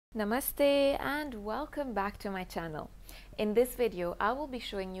Namaste and welcome back to my channel. In this video, I will be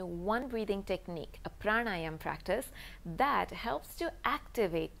showing you one breathing technique, a pranayama practice that helps to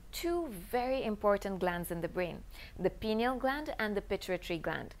activate two very important glands in the brain, the pineal gland and the pituitary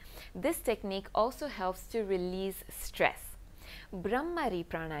gland. This technique also helps to release stress. Bhramari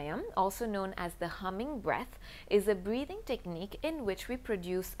pranayama, also known as the humming breath, is a breathing technique in which we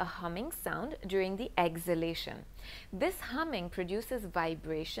produce a humming sound during the exhalation. This humming produces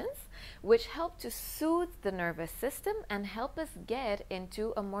vibrations which help to soothe the nervous system and help us get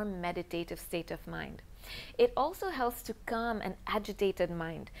into a more meditative state of mind. It also helps to calm an agitated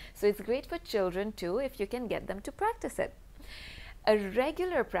mind, so it's great for children too if you can get them to practice it. A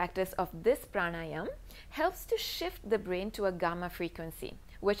regular practice of this pranayama helps to shift the brain to a gamma frequency,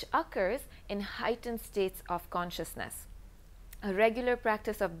 which occurs in heightened states of consciousness. A regular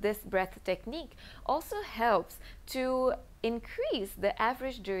practice of this breath technique also helps to increase the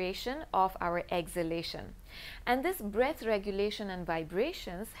average duration of our exhalation. And this breath regulation and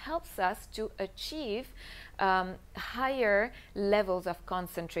vibrations helps us to achieve higher levels of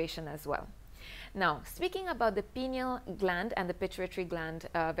concentration as well. Now, speaking about the pineal gland and the pituitary gland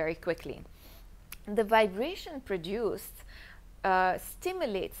very quickly. The vibration produced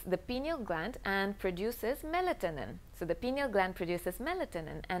stimulates the pineal gland and produces melatonin. So the pineal gland produces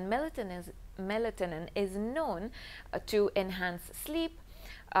melatonin, and melatonin is known to enhance sleep,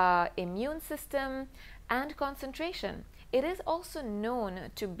 immune system, and concentration. It is also known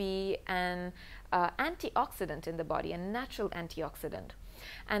to be an antioxidant in the body, a natural antioxidant.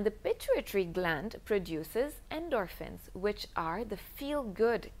 And the pituitary gland produces endorphins, which are the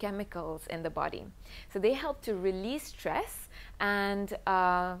feel-good chemicals in the body. So they help to release stress and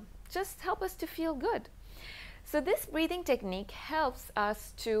just help us to feel good. So this breathing technique helps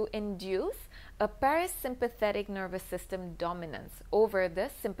us to induce a parasympathetic nervous system dominance over the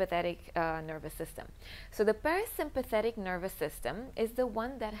sympathetic nervous system. So the parasympathetic nervous system is the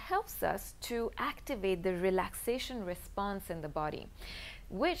one that helps us to activate the relaxation response in the body,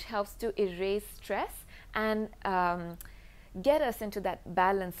 which helps to erase stress and get us into that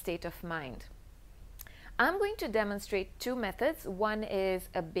balanced state of mind. I'm going to demonstrate two methods. One is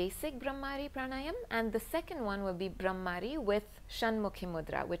a basic Bhramari pranayama, and the second one will be Bhramari with Shanmukhi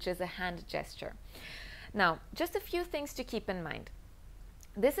mudra, which is a hand gesture. Now, just a few things to keep in mind.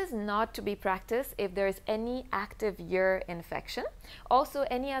 This is not to be practiced if there is any active ear infection. Also,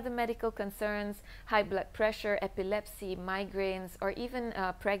 any other medical concerns, high blood pressure, epilepsy, migraines, or even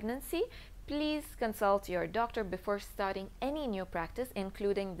pregnancy, please consult your doctor before starting any new practice,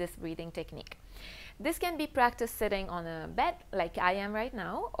 including this breathing technique. This can be practiced sitting on a bed like I am right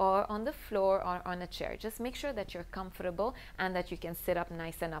now, or on the floor or on a chair. Just make sure that you're comfortable and that you can sit up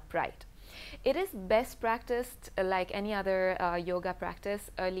nice and upright. It is best practiced like any other yoga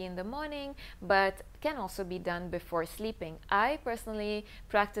practice early in the morning, but can also be done before sleeping. I personally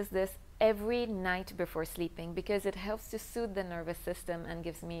practice this every night before sleeping because it helps to soothe the nervous system and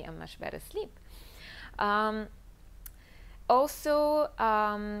gives me a much better sleep.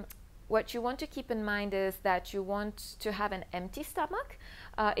 What you want to keep in mind is that you want to have an empty stomach.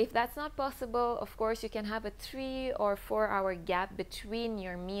 If that's not possible, of course, you can have a 3 or 4 hour gap between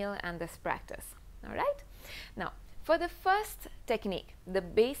your meal and this practice. All right? Now, for the first technique, the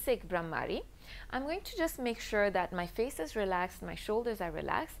basic Bhramari, I'm going to just make sure that my face is relaxed, my shoulders are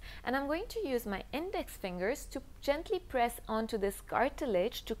relaxed, and I'm going to use my index fingers to gently press onto this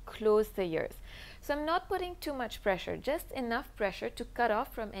cartilage to close the ears. So I'm not putting too much pressure, just enough pressure to cut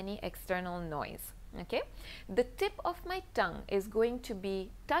off from any external noise. Okay? The tip of my tongue is going to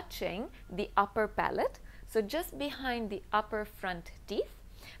be touching the upper palate, so just behind the upper front teeth.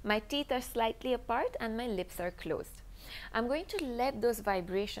 My teeth are slightly apart and my lips are closed. I'm going to let those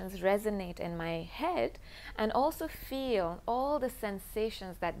vibrations resonate in my head and also feel all the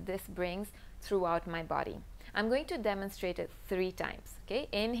sensations that this brings throughout my body. I'm going to demonstrate it 3 times. Okay?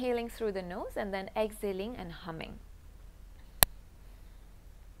 Inhaling through the nose and then exhaling and humming.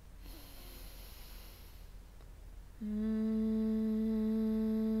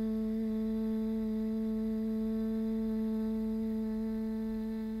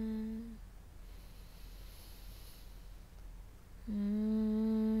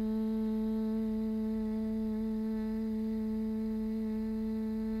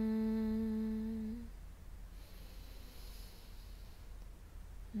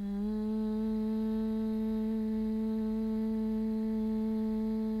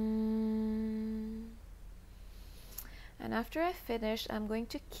 And after I finish, I'm going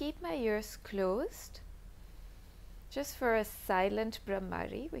to keep my ears closed just for a silent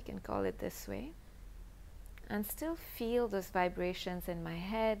Bhramari, we can call it this way. and still feel those vibrations in my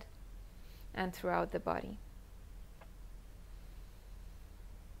head and throughout the body.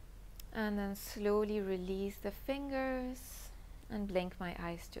 And then slowly release the fingers and blink my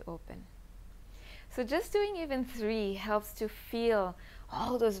eyes to open. So just doing even 3 helps to feel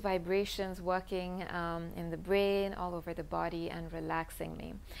all those vibrations working in the brain, all over the body, and relaxing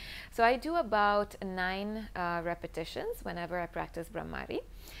me. So I do about 9 repetitions whenever I practice Bhramari.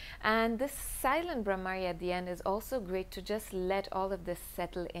 And this silent Bhramari at the end is also great to just let all of this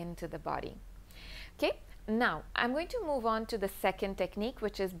settle into the body. Okay. Now, I'm going to move on to the second technique,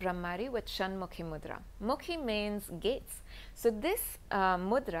 which is Bhramari with Shanmukhi Mudra. Mukhi means gates. So this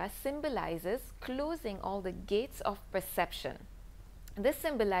mudra symbolizes closing all the gates of perception. This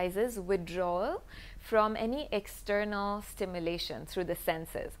symbolizes withdrawal from any external stimulation through the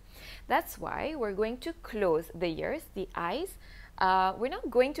senses. That's why we're going to close the ears, the eyes. We're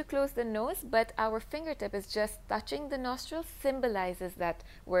not going to close the nose, but our fingertip is just touching the nostrils, symbolizes that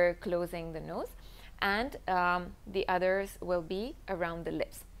we're closing the nose. And the others will be around the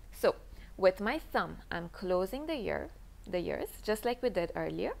lips. So with my thumb, I'm closing the ears, just like we did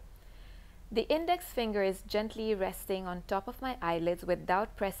earlier. The index finger is gently resting on top of my eyelids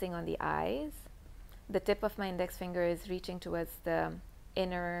without pressing on the eyes. The tip of my index finger is reaching towards the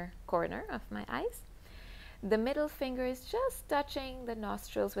inner corner of my eyes. The middle finger is just touching the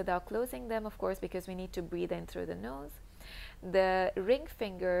nostrils without closing them, of course, because we need to breathe in through the nose. The ring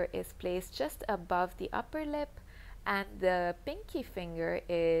finger is placed just above the upper lip, and the pinky finger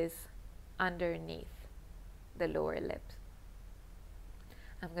is underneath the lower lip.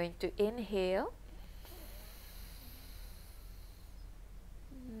 I'm going to inhale.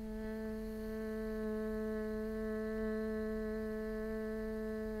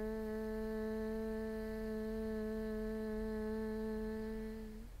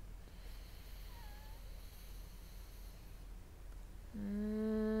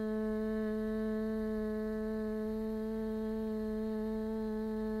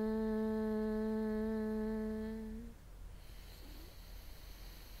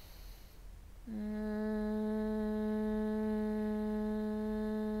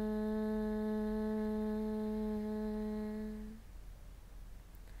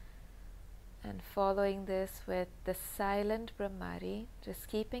 And following this with the silent Bhramari, just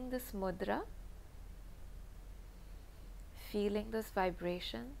keeping this mudra, feeling those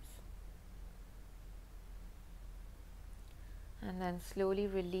vibrations, and then slowly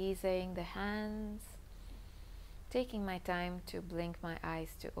releasing the hands, taking my time to blink my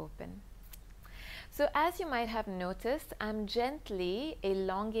eyes to open. So as you might have noticed, I'm gently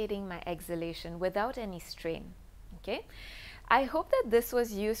elongating my exhalation without any strain. Okay. I hope that this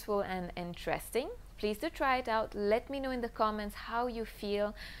was useful and interesting. Please do try it out. Let me know in the comments how you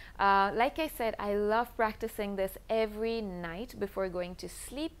feel. Like I said, I love practicing this every night before going to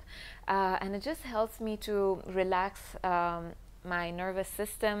sleep, and it just helps me to relax my nervous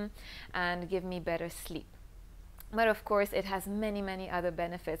system and give me better sleep. But of course, it has many, many other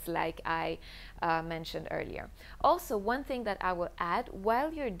benefits like I mentioned earlier. Also, one thing that I will add,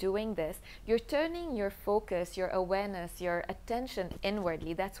 while you're doing this, you're turning your focus, your awareness, your attention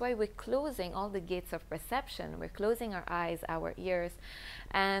inwardly. That's why we're closing all the gates of perception. We're closing our eyes, our ears,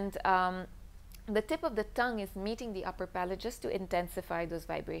 and the tip of the tongue is meeting the upper palate just to intensify those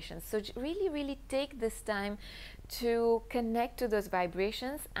vibrations. So really, really take this time to connect to those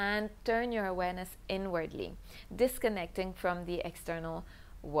vibrations and turn your awareness inwardly, disconnecting from the external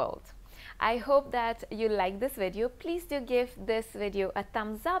world. I hope that you like this video. Please do give this video a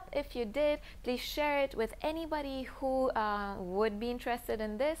thumbs up if you did. Please share it with anybody who would be interested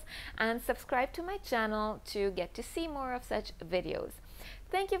in this, and subscribe to my channel to get to see more of such videos.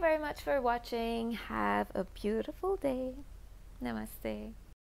 Thank you very much for watching. Have a beautiful day. Namaste.